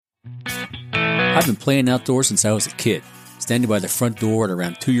I've been playing outdoors since I was a kid, standing by the front door at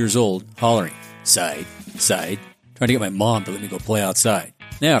around 2 years old, hollering, "Side, side," trying to get my mom to let me go play outside.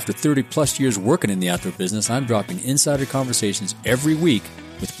 Now, after 30 plus years working in the outdoor business, I'm dropping insider conversations every week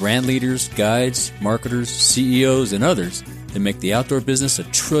with brand leaders, guides, marketers, CEOs, and others that make the outdoor business a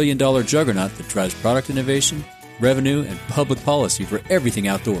trillion-dollar juggernaut that drives product innovation, revenue, and public policy for everything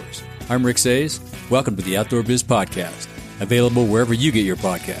outdoors. I'm Rick Sayes. Welcome to the Outdoor Biz Podcast, available wherever you get your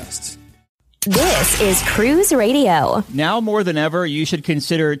podcasts. This is Cruise Radio. Now more than ever, you should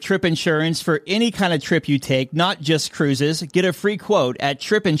consider trip insurance for any kind of trip you take, not just cruises. Get a free quote at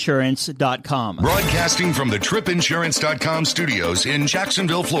tripinsurance.com. Broadcasting from the tripinsurance.com studios in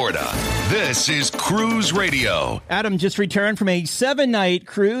Jacksonville, Florida. This is Cruise Radio. Adam just returned from a 7-night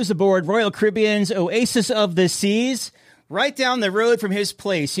cruise aboard Royal Caribbean's Oasis of the Seas. Right down the road from his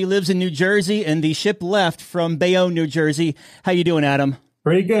place. He lives in New Jersey, and the ship left from Bayonne, New Jersey. How you doing, Adam?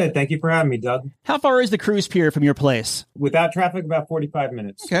 Pretty good. Thank you for having me, Doug. How far is the cruise pier from your place? Without traffic, about 45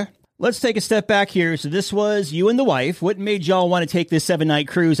 minutes. Okay. Let's take a step back here. So this was you and the wife. What made y'all want to take this 7-night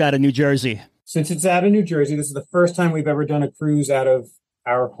cruise out of New Jersey? Since it's out of New Jersey, this is the first time we've ever done a cruise out of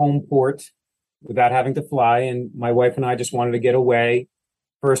our home port without having to fly. And my wife and I just wanted to get away.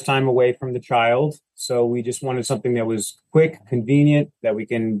 First time away from the child. So we just wanted something that was quick, convenient, that we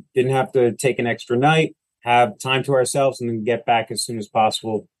didn't have to take an extra night, have time to ourselves, and then get back as soon as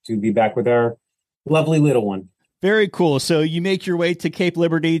possible to be back with our lovely little one. Very cool. So you make your way to Cape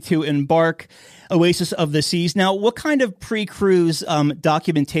Liberty to embark Oasis of the Seas. Now, what kind of pre-cruise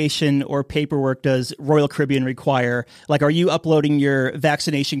documentation or paperwork does Royal Caribbean require? Like, are you uploading your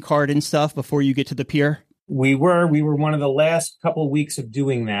vaccination card and stuff before you get to the pier? We were one of the last couple of weeks of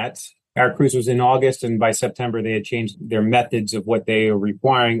doing that. Our cruise was in August, and by September, they had changed their methods of what they are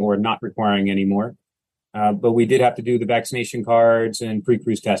requiring or not requiring anymore. But we did have to do the vaccination cards and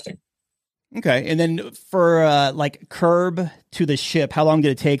pre-cruise testing. Okay. And then for like curb to the ship, how long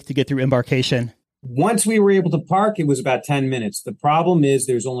did it take to get through embarkation? Once we were able to park, it was about 10 minutes. The problem is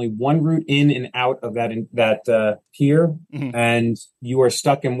there's only one route in and out of that pier, and you are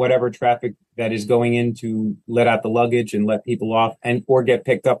stuck in whatever traffic that is going in to let out the luggage and let people off or get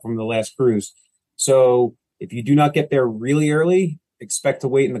picked up from the last cruise. So if you do not get there really early, expect to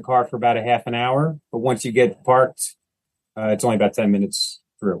wait in the car for about a half an hour. But once you get parked, it's only about 10 minutes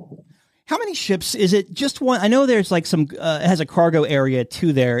through. How many ships? Is it just one? I know there's like it has a cargo area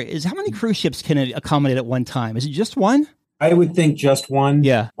too there. How many cruise ships can it accommodate at one time? Is it just one? I would think just one.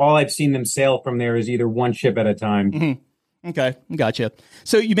 Yeah. All I've seen them sail from there is either one ship at a time. Mm-hmm. Okay. Gotcha.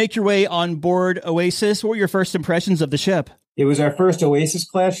 So you make your way on board Oasis. What were your first impressions of the ship? It was our first Oasis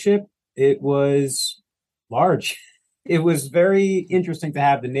class ship. It was large. It was very interesting to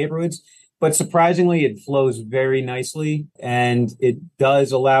have the neighborhoods. But surprisingly, it flows very nicely, and it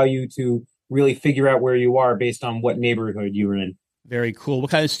does allow you to really figure out where you are based on what neighborhood you're in. Very cool. What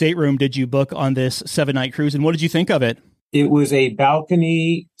kind of stateroom did you book on this 7-night cruise, and what did you think of it? It was a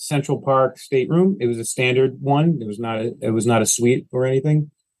balcony Central Park stateroom. It was a standard one. It was not a suite or anything.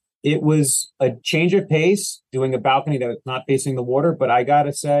 It was a change of pace, doing a balcony that was not facing the water. But I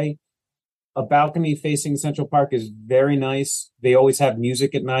gotta say, a balcony facing Central Park is very nice. They always have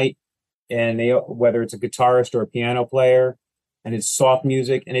music at night. And whether it's a guitarist or a piano player, and it's soft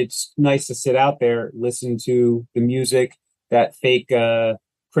music, and it's nice to sit out there, listen to the music, that fake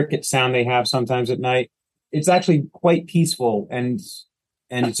cricket sound they have sometimes at night. It's actually quite peaceful, and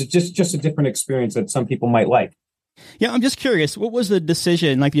it's just a different experience that some people might like. Yeah, I'm just curious, what was the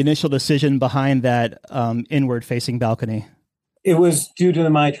decision, like the initial decision behind that inward-facing balcony? It was due to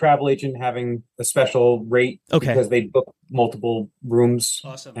my travel agent having a special rate because they booked multiple rooms.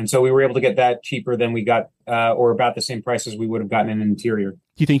 Awesome. And so we were able to get that cheaper than we got, or about the same price as we would have gotten in an interior. Do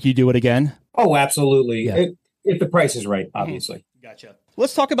you think you'd do it again? Oh, absolutely. Yeah. If the price is right, obviously. Gotcha.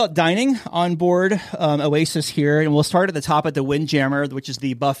 Let's talk about dining on board Oasis here. And we'll start at the top at the Windjammer, which is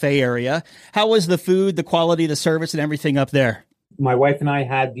the buffet area. How was the food, the quality, the service, and everything up there? My wife and I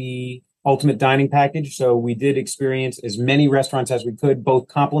had the ultimate dining package. So we did experience as many restaurants as we could, both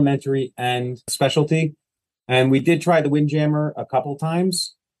complimentary and specialty. And we did try the Windjammer a couple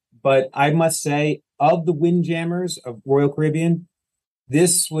times. But I must say, of the Windjammers of Royal Caribbean,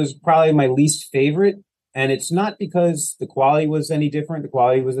 this was probably my least favorite. And it's not because the quality was any different. The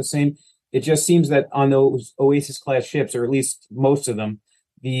quality was the same. It just seems that on those Oasis class ships, or at least most of them,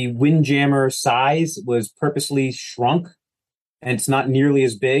 the Windjammer size was purposely shrunk, and it's not nearly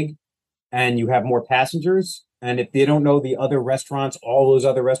as big. And you have more passengers. And if they don't know the other restaurants, all those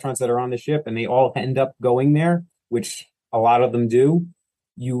other restaurants that are on the ship, and they all end up going there, which a lot of them do,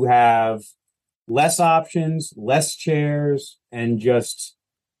 you have less options, less chairs, and just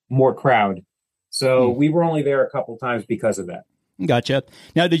more crowd. So we were only there a couple times because of that. Gotcha.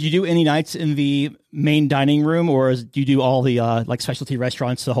 Now, did you do any nights in the main dining room, or do you do all the like specialty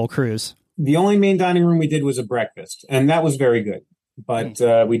restaurants the whole cruise? The only main dining room we did was a breakfast, and that was very good. But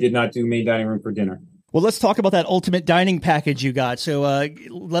we did not do main dining room for dinner. Well, let's talk about that ultimate dining package you got. So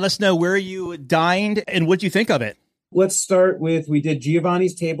let us know where you dined and what you think of it. Let's start with, we did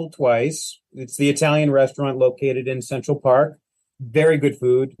Giovanni's Table twice. It's the Italian restaurant located in Central Park. Very good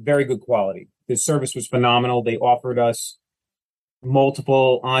food, very good quality. The service was phenomenal. They offered us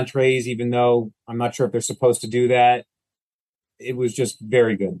multiple entrees, even though I'm not sure if they're supposed to do that. It was just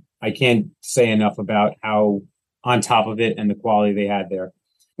very good. I can't say enough about how on top of it and the quality they had there.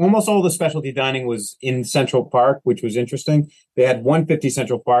 Almost all the specialty dining was in Central Park, which was interesting. They had 150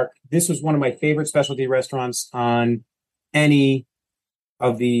 Central Park. This was one of my favorite specialty restaurants on any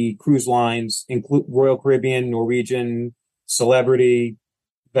of the cruise lines, include Royal Caribbean, Norwegian, Celebrity,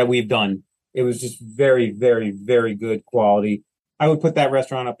 that we've done. It was just very, very, very good quality. I would put that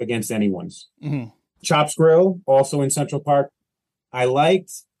restaurant up against anyone's. Mm-hmm. Chops Grill, also in Central Park. I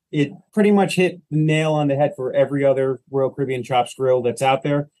liked it. Pretty much hit the nail on the head for every other Royal Caribbean Chops Grill that's out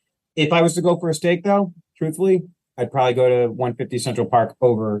there. If I was to go for a steak, though, truthfully, I'd probably go to 150 Central Park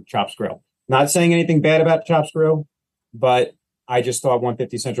over Chops Grill. Not saying anything bad about Chops Grill, but I just thought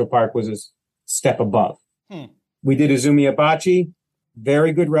 150 Central Park was a step above. We did Izumi Hibachi.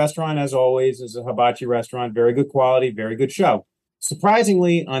 Very good restaurant, as always, is a hibachi restaurant. Very good quality, very good show.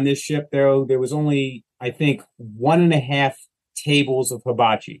 Surprisingly, on this ship, though, there was only, I think, 1.5 tables of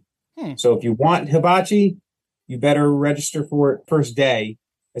hibachi. So if you want hibachi, you better register for it first day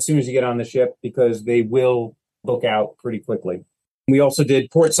as soon as you get on the ship, because they will book out pretty quickly. We also did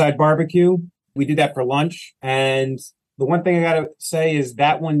Portside Barbecue. We did that for lunch. And the one thing I got to say is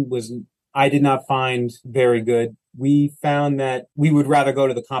that one I did not find very good. We found that we would rather go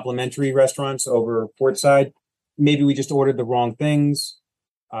to the complimentary restaurants over Portside. Maybe we just ordered the wrong things.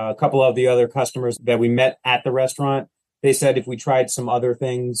 A couple of the other customers that we met at the restaurant, they said if we tried some other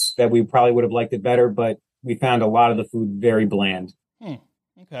things that we probably would have liked it better, but we found a lot of the food very bland.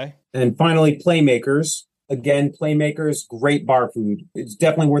 Okay. And finally, Playmakers. Again, Playmakers, great bar food. It's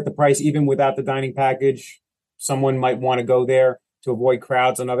definitely worth the price, even without the dining package. Someone might want to go there to avoid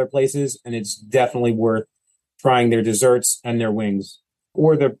crowds in other places, and it's definitely worth trying their desserts and their wings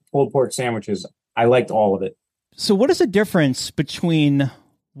or their pulled pork sandwiches. I liked all of it. So what is the difference between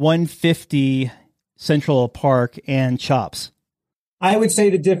 150 Central Park and Chops? I would say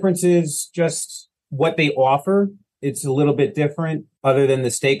the difference is just what they offer. It's a little bit different other than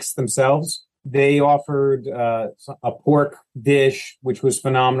the steaks themselves. They offered a pork dish, which was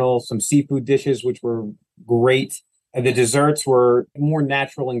phenomenal, some seafood dishes, which were great. And the desserts were more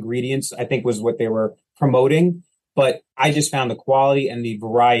natural ingredients, I think was what they were promoting. But I just found the quality and the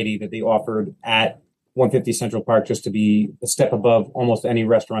variety that they offered at 150 Central Park just to be a step above almost any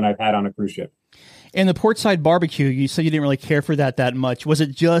restaurant I've had on a cruise ship. And the Portside Barbecue, you said you didn't really care for that much. Was it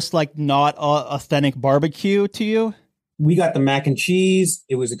just like not authentic barbecue to you? We got the mac and cheese.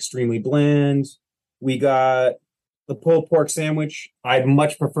 It was extremely bland. We got the pulled pork sandwich. I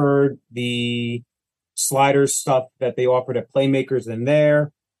much preferred the sliders stuff that they offered at Playmakers than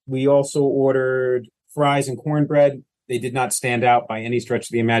there. We also ordered fries and cornbread. They did not stand out by any stretch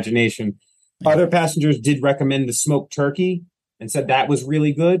of the imagination. Other passengers did recommend the smoked turkey and said that was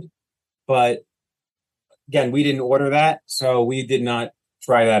really good. But again, we didn't order that, so we did not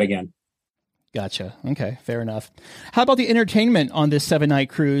try that again. Gotcha. Okay, fair enough. How about the entertainment on this 7-night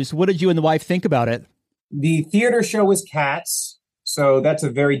cruise? What did you and the wife think about it? The theater show was Cats, so that's a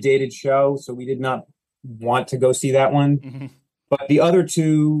very dated show, so we did not want to go see that one. Mm-hmm. But the other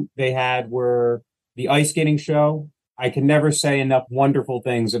two they had were the ice skating show. I can never say enough wonderful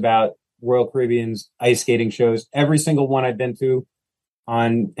things about Royal Caribbean's ice skating shows. Every single one I've been to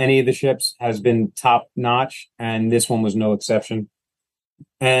on any of the ships has been top notch, and this one was no exception.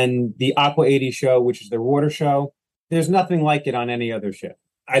 And the Aqua 80 show, which is their water show, there's nothing like it on any other ship.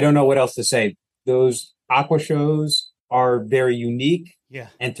 I don't know what else to say. Those aqua shows are very unique,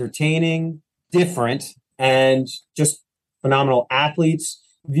 entertaining, different, and just phenomenal athletes.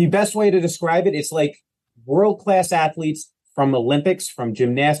 The best way to describe it, it's like world-class athletes from Olympics, from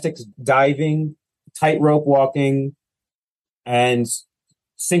gymnastics, diving, tightrope walking, and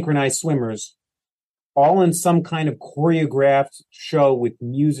synchronized swimmers, all in some kind of choreographed show with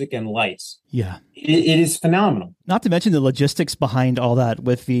music and lights. Yeah. It is phenomenal. Not to mention the logistics behind all that,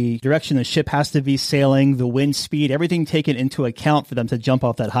 with the direction the ship has to be sailing, the wind speed, everything taken into account for them to jump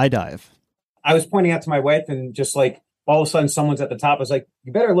off that high dive. I was pointing out to my wife, and just like all of a sudden someone's at the top. I was like,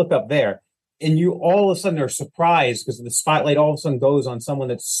 you better look up there. And you all of a sudden are surprised because the spotlight all of a sudden goes on someone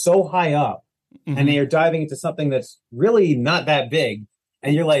that's so high up and they are diving into something that's really not that big.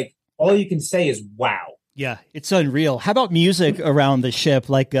 And you're like, all you can say is, wow. Yeah, it's unreal. How about music around the ship,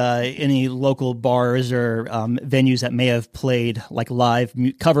 like any local bars or venues that may have played like live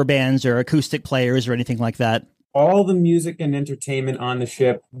cover bands or acoustic players or anything like that? All the music and entertainment on the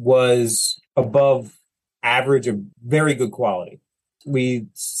ship was above average of very good quality. We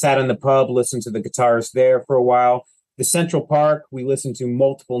sat in the pub, listened to the guitarist there for a while. The Central Park, we listened to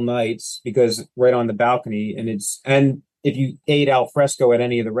multiple nights because right on the balcony, and if you ate al fresco at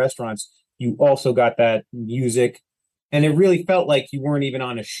any of the restaurants, you also got that music. And it really felt like you weren't even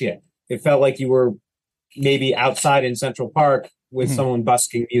on a ship. It felt like you were maybe outside in Central Park with someone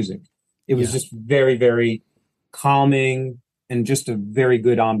busking music. It was just very, very calming and just a very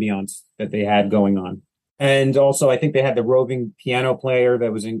good ambiance that they had going on. And also, I think they had the roving piano player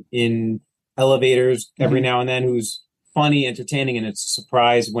that was in elevators every now and then, who's funny, entertaining, and it's a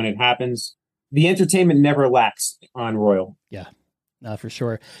surprise when it happens. The entertainment never lacks on Royal. Yeah, for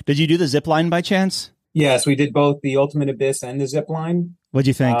sure. Did you do the zip line by chance? Yes, we did both the Ultimate Abyss and the zip line. What'd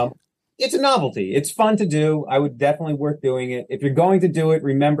you think? It's a novelty. It's fun to do. I would definitely worth doing it. If you're going to do it,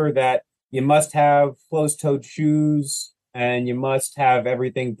 remember that you must have closed-toed shoes and you must have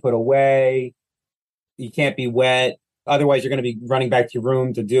everything put away. You can't be wet. Otherwise, you're going to be running back to your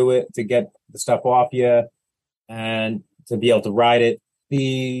room to do it, to get the stuff off you and to be able to ride it.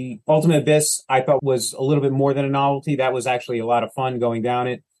 The Ultimate Abyss, I thought, was a little bit more than a novelty. That was actually a lot of fun going down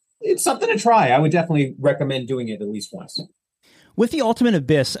it. It's something to try. I would definitely recommend doing it at least once. With the Ultimate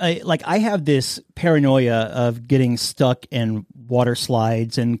Abyss, I have this paranoia of getting stuck in water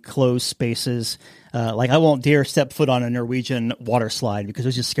slides and closed spaces. I won't dare step foot on a Norwegian water slide because it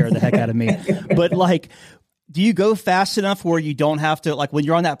would just scare the heck out of me. But do you go fast enough where you don't have to, when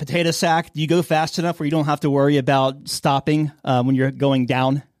you're on that potato sack, do you go fast enough where you don't have to worry about stopping when you're going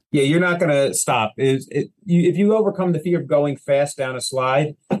down? Yeah, you're not going to stop. If you overcome the fear of going fast down a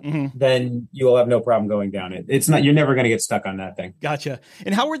slide, then you'll have no problem going down it. It's not. You're never going to get stuck on that thing. Gotcha.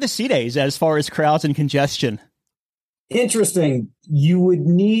 And how were the sea days as far as crowds and congestion? Interesting. You would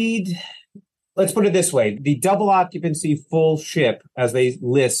need, let's put it this way. The double occupancy full ship, as they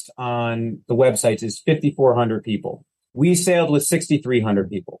list on the websites, is 5,400 people. We sailed with 6,300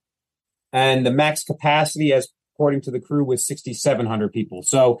 people. And the max capacity, as according to the crew, was 6,700 people.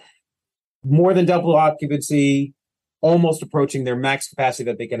 So more than double occupancy, almost approaching their max capacity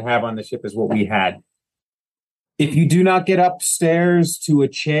that they can have on the ship is what we had. If you do not get upstairs to a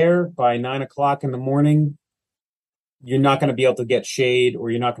chair by 9 o'clock in the morning, you're not going to be able to get shade,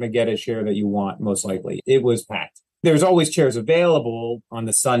 or you're not going to get a chair that you want, most likely. It was packed. There's always chairs available on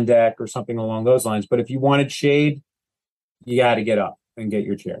the sun deck or something along those lines. But if you wanted shade, you got to get up and get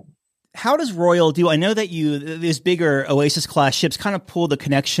your chair. How does Royal do? I know that these bigger Oasis class ships kind of pull the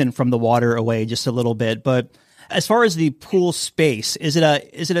connection from the water away just a little bit, but as far as the pool space, is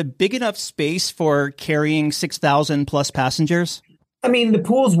it a big enough space for carrying 6,000 plus passengers? I mean, the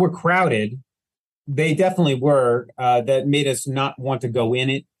pools were crowded. They definitely were. That made us not want to go in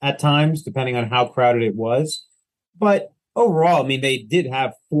it at times, depending on how crowded it was. But overall, I mean, they did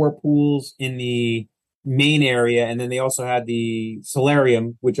have 4 pools in the main area, and then they also had the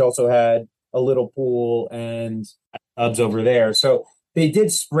solarium, which also had a little pool and tubs over there. So they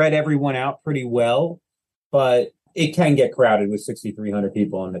did spread everyone out pretty well, but it can get crowded with 6,300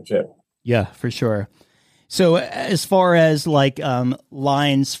 people on the ship. Yeah, for sure. So as far as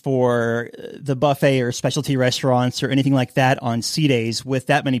lines for the buffet or specialty restaurants or anything like that on sea days with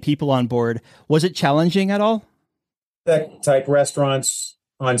that many people on board, was it challenging at all? That type restaurants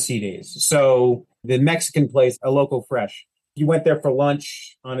on sea days. So the Mexican place, A Local Fresh, you went there for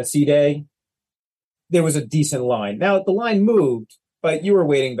lunch on a sea day, there was a decent line. Now, the line moved, but you were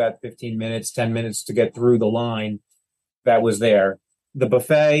waiting about 15 minutes, 10 minutes to get through the line that was there. The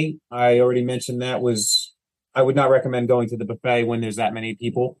buffet, I already mentioned I would not recommend going to the buffet when there's that many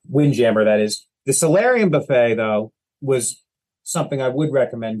people. Windjammer, that is. The Solarium buffet, though, was something I would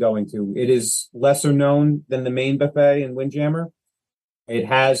recommend going to. It is lesser known than the main buffet in Windjammer. It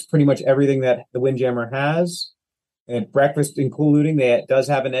has pretty much everything that the Windjammer has, and breakfast including. It does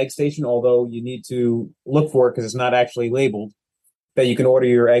have an egg station, although you need to look for it because it's not actually labeled, that you can order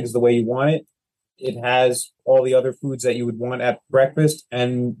your eggs the way you want it. It has all the other foods that you would want at breakfast,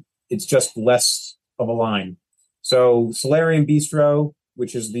 and it's just less of a line. So Solarium Bistro,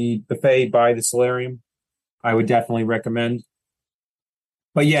 which is the buffet by the Solarium, I would definitely recommend.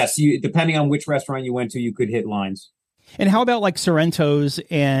 But yes, depending on which restaurant you went to, you could hit lines. And how about Sorrento's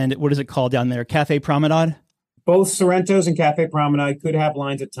and what is it called down there? Cafe Promenade? Both Sorrento's and Cafe Promenade could have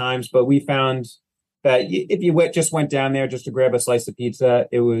lines at times, but we found that if you just went down there just to grab a slice of pizza,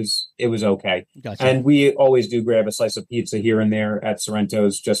 it was okay. Gotcha. And we always do grab a slice of pizza here and there at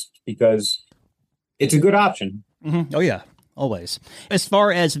Sorrento's just because it's a good option. Mm-hmm. Oh, yeah. Always. As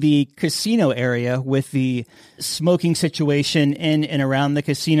far as the casino area with the smoking situation in and around the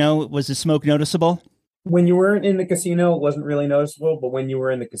casino, was the smoke noticeable? When you weren't in the casino, it wasn't really noticeable, but when you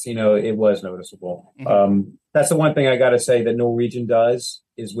were in the casino, it was noticeable. Mm-hmm. That's the one thing I got to say that Norwegian does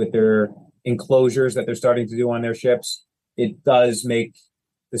is with their enclosures that they're starting to do on their ships, it does make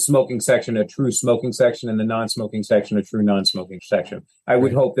the smoking section a true smoking section and the non-smoking section a true non-smoking section. I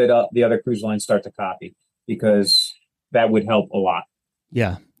would hope that the other cruise lines start to copy because that would help a lot.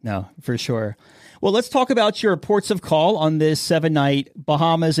 Yeah, no, for sure. Well, let's talk about your ports of call on this 7-night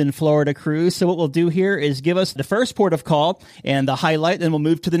Bahamas and Florida cruise. So what we'll do here is give us the first port of call and the highlight, then we'll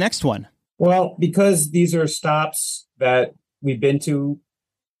move to the next one. Well, because these are stops that we've been to,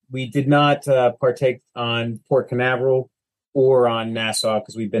 we did not partake on Port Canaveral or on Nassau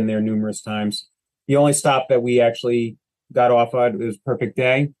because we've been there numerous times. The only stop that we actually got off at was Perfect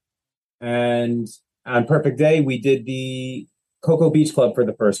Day. And on Perfect Day, we did the Cocoa Beach Club for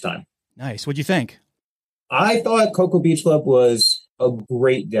the first time. Nice. What'd you think? I thought Cocoa Beach Club was a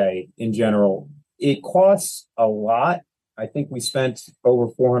great day in general. It costs a lot. I think we spent over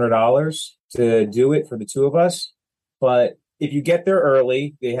 $400 to do it for the two of us. But if you get there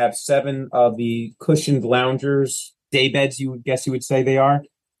early, they have 7 of the cushioned loungers, day beds, you would say they are.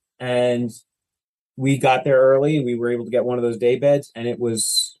 And we got there early and we were able to get one of those day beds. And it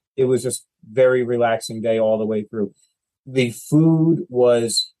was just very relaxing day all the way through. The food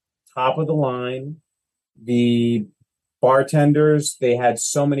was top of the line. The bartenders, they had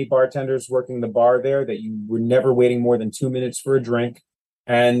so many bartenders working the bar there that you were never waiting more than 2 minutes for a drink.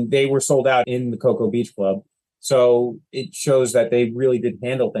 And they were sold out in the Cocoa Beach Club. So it shows that they really did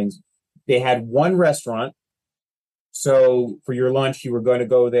handle things. They had one restaurant. So for your lunch, you were going to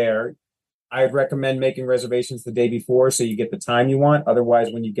go there. I'd recommend making reservations the day before so you get the time you want.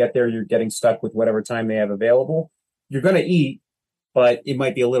 Otherwise, when you get there, you're getting stuck with whatever time they have available. You're going to eat, but it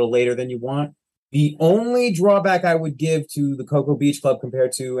might be a little later than you want. The only drawback I would give to the Cocoa Beach Club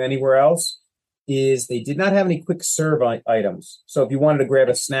compared to anywhere else is they did not have any quick serve items. So if you wanted to grab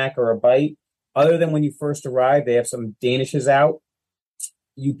a snack or a bite, other than when you first arrive, they have some Danishes out.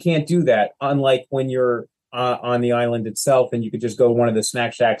 You can't do that, unlike when you're on the island itself, and you could just go to one of the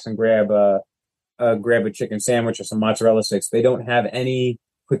snack shacks and grab a chicken sandwich or some mozzarella sticks. They don't have any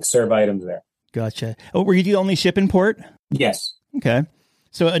quick serve items there. Gotcha. Oh, were you the only ship in port? Yes. Okay.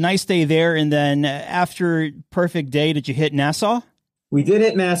 So a nice day there, and then after Perfect Day, did you hit Nassau? We did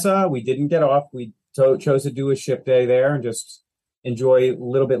hit Nassau. We didn't get off. We chose to do a ship day there and just enjoy a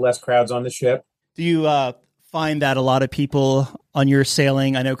little bit less crowds on the ship. Do you find that a lot of people on your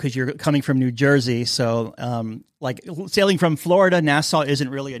sailing, I know because you're coming from New Jersey, so like sailing from Florida, Nassau isn't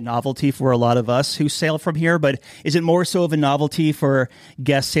really a novelty for a lot of us who sail from here, but is it more so of a novelty for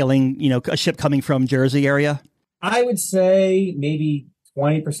guests sailing, a ship coming from Jersey area? I would say maybe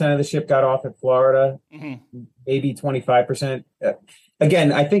 20% of the ship got off at Florida, maybe 25%.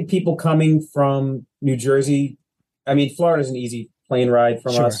 Again, I think people coming from New Jersey, Florida's an easy plane ride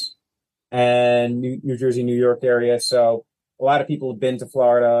from us, and New Jersey, New York area. So a lot of people have been to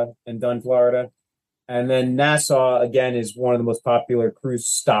Florida and done Florida. And then Nassau, again, is one of the most popular cruise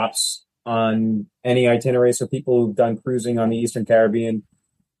stops on any itinerary. So people who've done cruising on the Eastern Caribbean,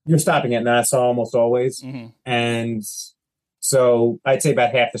 you're stopping at Nassau almost always. And so I'd say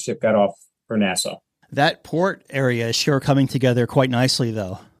about half the ship got off for Nassau. That port area is sure coming together quite nicely,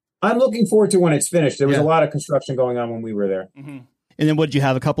 though. I'm looking forward to when it's finished. There was a lot of construction going on when we were there. And then what, did you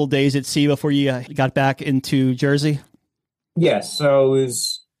have a couple days at sea before you got back into Jersey? Yes. So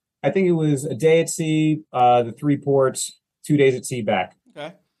I think it was a day at sea, the 3 ports, 2 days at sea back.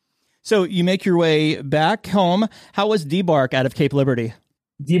 Okay. So you make your way back home. How was debark out of Cape Liberty?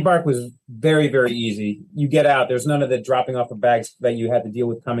 Debark was very, very easy. You get out. There's none of the dropping off of bags that you had to deal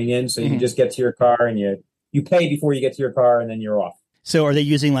with coming in. So you can just get to your car and you pay before you get to your car and then you're off. So are they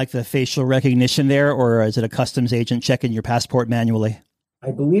using like the facial recognition there, or is it a customs agent checking your passport manually?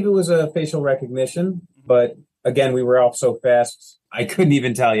 I believe it was a facial recognition, but again, we were off so fast, I couldn't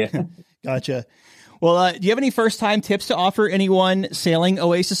even tell you. Gotcha. Well, do you have any first-time tips to offer anyone sailing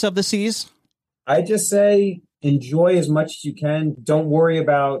Oasis of the Seas? I just say enjoy as much as you can. Don't worry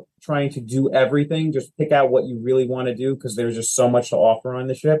about trying to do everything. Just pick out what you really want to do because there's just so much to offer on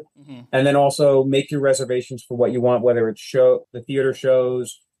the ship. And then also make your reservations for what you want, whether it's the theater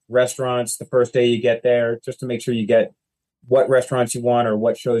shows, restaurants, the first day you get there, just to make sure you get what restaurants you want or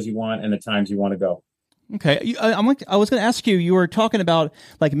what shows you want and the times you want to go. Okay. I was going to ask you, you were talking about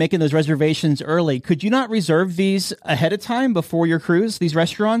like making those reservations early. Could you not reserve these ahead of time before your cruise, these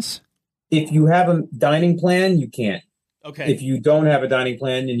restaurants? If you have a dining plan, you can't. Okay. If you don't have a dining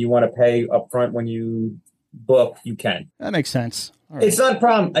plan and you want to pay up front when you book, you can. That makes sense. All right. It's not a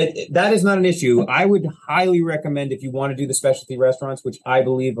problem. That is not an issue. I would highly recommend, if you want to do the specialty restaurants, which I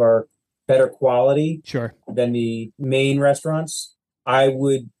believe are better quality than the main restaurants, I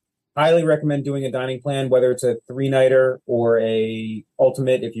would highly recommend doing a dining plan, whether it's a 3-nighter or a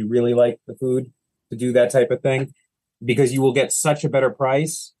ultimate, if you really like the food, to do that type of thing, because you will get such a better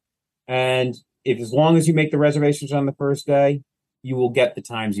price. And as long as you make the reservations on the first day, you will get the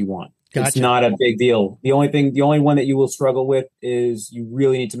times you want. Gotcha. It's not a big deal. The only one that you will struggle with is you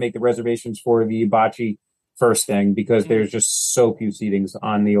really need to make the reservations for the hibachi first thing, because there's just so few seatings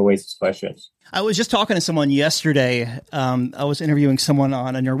on the Oasis class ships. I was just talking to someone yesterday. I was interviewing someone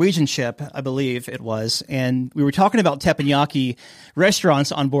on a Norwegian ship, I believe it was, and we were talking about teppanyaki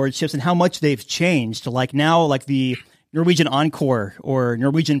restaurants on board ships and how much they've changed. Like now, like the Norwegian Encore or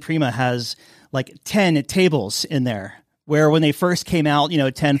Norwegian Prima has like 10 tables in there, where when they first came out,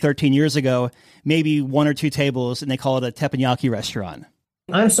 10, 13 years ago, maybe 1 or 2 tables, and they call it a teppanyaki restaurant.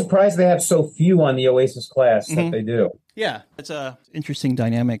 I'm surprised they have so few on the Oasis class that they do. Yeah, it's a interesting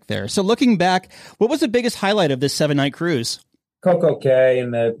dynamic there. So looking back, what was the biggest highlight of this 7-night cruise? Coco Cay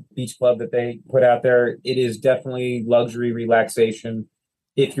and the beach club that they put out there, it is definitely luxury relaxation.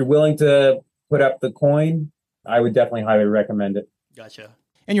 If you're willing to put up the coin, I would definitely highly recommend it. Gotcha.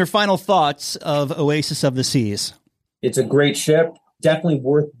 And your final thoughts of Oasis of the Seas? It's a great ship, definitely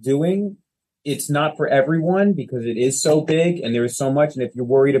worth doing. It's not for everyone because it is so big and there is so much. And if you're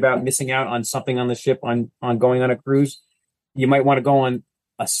worried about missing out on something on the ship on going on a cruise, you might want to go on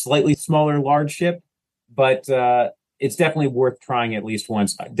a slightly smaller, large ship. But it's definitely worth trying at least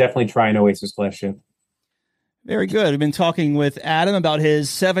once. Definitely try an Oasis class ship. Very good. We've been talking with Adam about his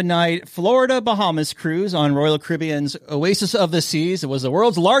 7-night Florida Bahamas cruise on Royal Caribbean's Oasis of the Seas. It was the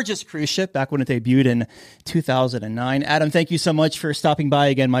world's largest cruise ship back when it debuted in 2009. Adam, thank you so much for stopping by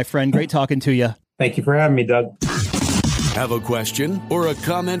again, my friend. Great talking to you. Thank you for having me, Doug. Have a question or a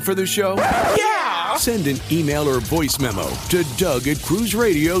comment for the show? Yeah! Send an email or voice memo to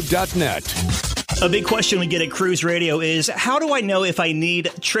Doug@cruiseradio.net. A big question we get at Cruise Radio is, how do I know if I need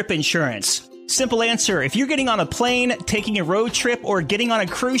trip insurance? Simple answer. If you're getting on a plane, taking a road trip, or getting on a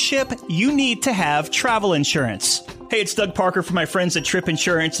cruise ship, you need to have travel insurance. Hey, it's Doug Parker from my friends at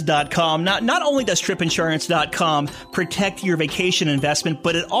tripinsurance.com. Not only does tripinsurance.com protect your vacation investment,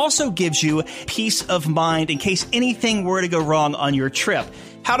 but it also gives you peace of mind in case anything were to go wrong on your trip.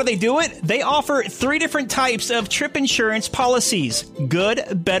 How do they do it? They offer 3 different types of trip insurance policies.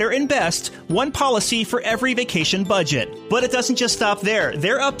 Good, better, and best. One policy for every vacation budget. But it doesn't just stop there.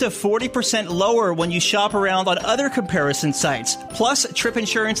 They're up to 40% lower when you shop around on other comparison sites. Plus,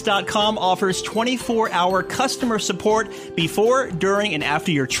 tripinsurance.com offers 24-hour customer support before, during, and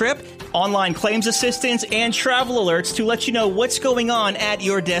after your trip, online claims assistance, and travel alerts to let you know what's going on at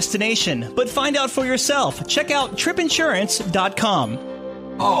your destination. But find out for yourself. Check out tripinsurance.com.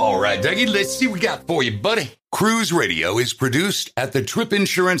 All right, Dougie, let's see what we got for you, buddy. Cruise Radio is produced at the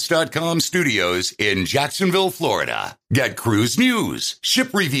tripinsurance.com studios in Jacksonville, Florida. Get cruise news,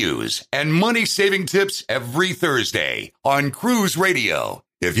 ship reviews, and money-saving tips every Thursday on Cruise Radio.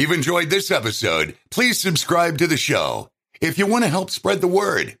 If you've enjoyed this episode, please subscribe to the show. If you want to help spread the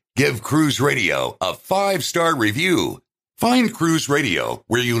word, give Cruise Radio a 5-star review. Find Cruise Radio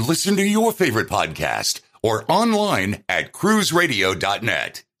where you listen to your favorite podcast or online at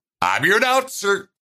cruiseradio.net. I'm your announcer,